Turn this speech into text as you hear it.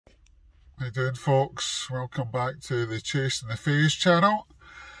How you doing, folks? Welcome back to the Chasing the Phase channel.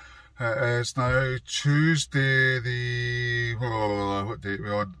 It is now Tuesday, what date are we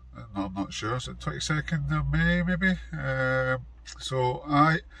on? No, I'm not sure. Is it 22nd of May, maybe? So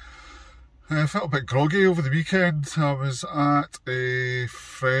I felt a bit groggy over the weekend. I was at a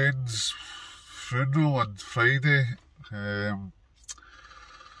friend's funeral on Friday,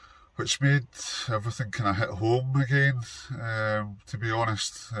 which made everything kind of hit home again, to be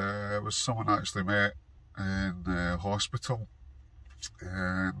honest. It was someone I actually met in hospital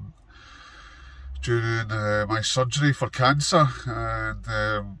during my surgery for cancer,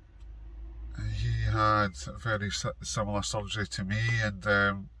 and he had a very similar surgery to me, and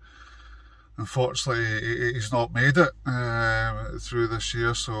unfortunately he's not made it through this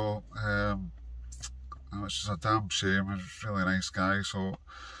year, so which is a damn shame. He's a really nice guy, so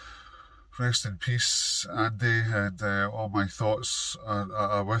rest in peace, Andy, and all my thoughts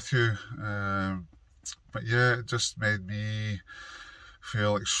are with you. But yeah, it just made me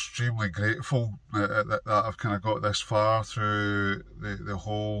feel extremely grateful that I've kind of got this far through the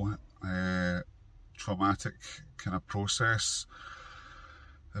whole traumatic kind of process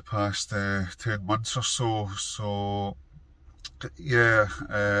the past 10 months or so. So yeah,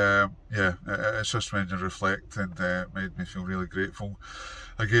 it's just made me reflect, and made me feel really grateful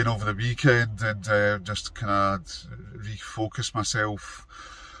again over the weekend, and just kind of refocus myself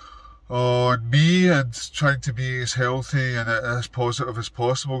on me and trying to be as healthy and as positive as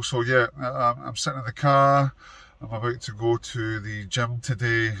possible. So yeah, I'm sitting in the car. I'm about to go to the gym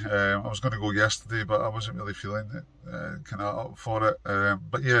today. I was going to go yesterday, but I wasn't really feeling it, kind of up for it.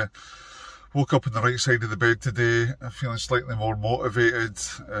 But yeah, woke up on the right side of the bed today. I'm feeling slightly more motivated.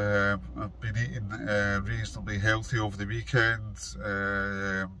 I've been eating reasonably healthy over the weekend.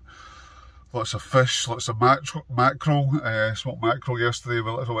 Lots of fish, lots of mackerel. Smoked mackerel yesterday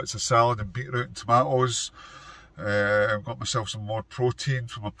with little bits of salad and beetroot and tomatoes. I've got myself some more protein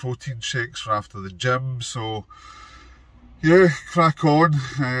from my protein shakes for after the gym. So yeah, crack on.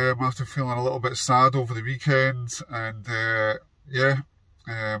 After feeling a little bit sad over the weekend, and yeah,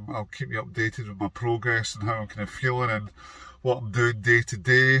 I'll keep you updated with my progress and how I'm kind of feeling and what I'm doing day to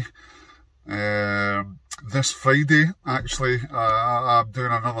day. This Friday, actually, I'm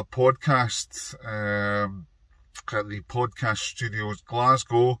doing another podcast at the Podcast Studios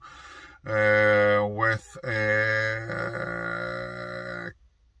Glasgow with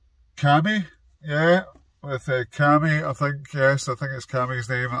Cammy. Yeah, with Cammy, I think. Yes, I think it's Cammy's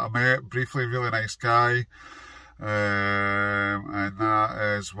name that I met briefly. Really nice guy. And that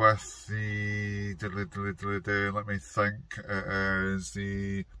is with the, let me think, it is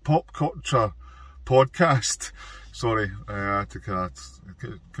the Pop Culture Podcast. Sorry, I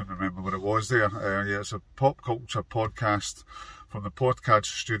couldn't remember what it was there. Yeah, it's a Pop Culture Podcast from the Podcast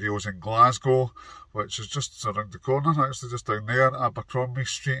Studios in Glasgow, which is just around the corner, actually, just down there, Abercrombie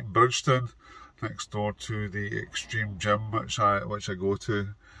Street in Bridgeton, next door to the Extreme Gym, which I go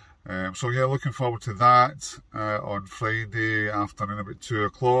to. So yeah, looking forward to that on Friday afternoon about 2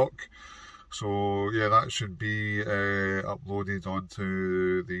 o'clock. So yeah, that should be uploaded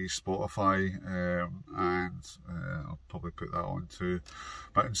onto the Spotify, and I'll probably put that onto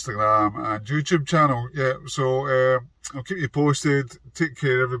my Instagram and YouTube channel. Yeah, so I'll keep you posted. Take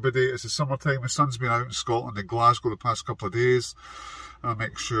care, everybody. It's the summertime. The sun's been out in Scotland and Glasgow the past couple of days. I'll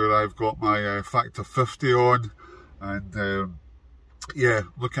make sure I've got my factor 50 on, and yeah,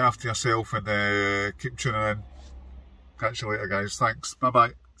 look after yourself, and keep tuning in. Catch you later, guys. Thanks. Bye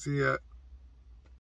bye. See ya.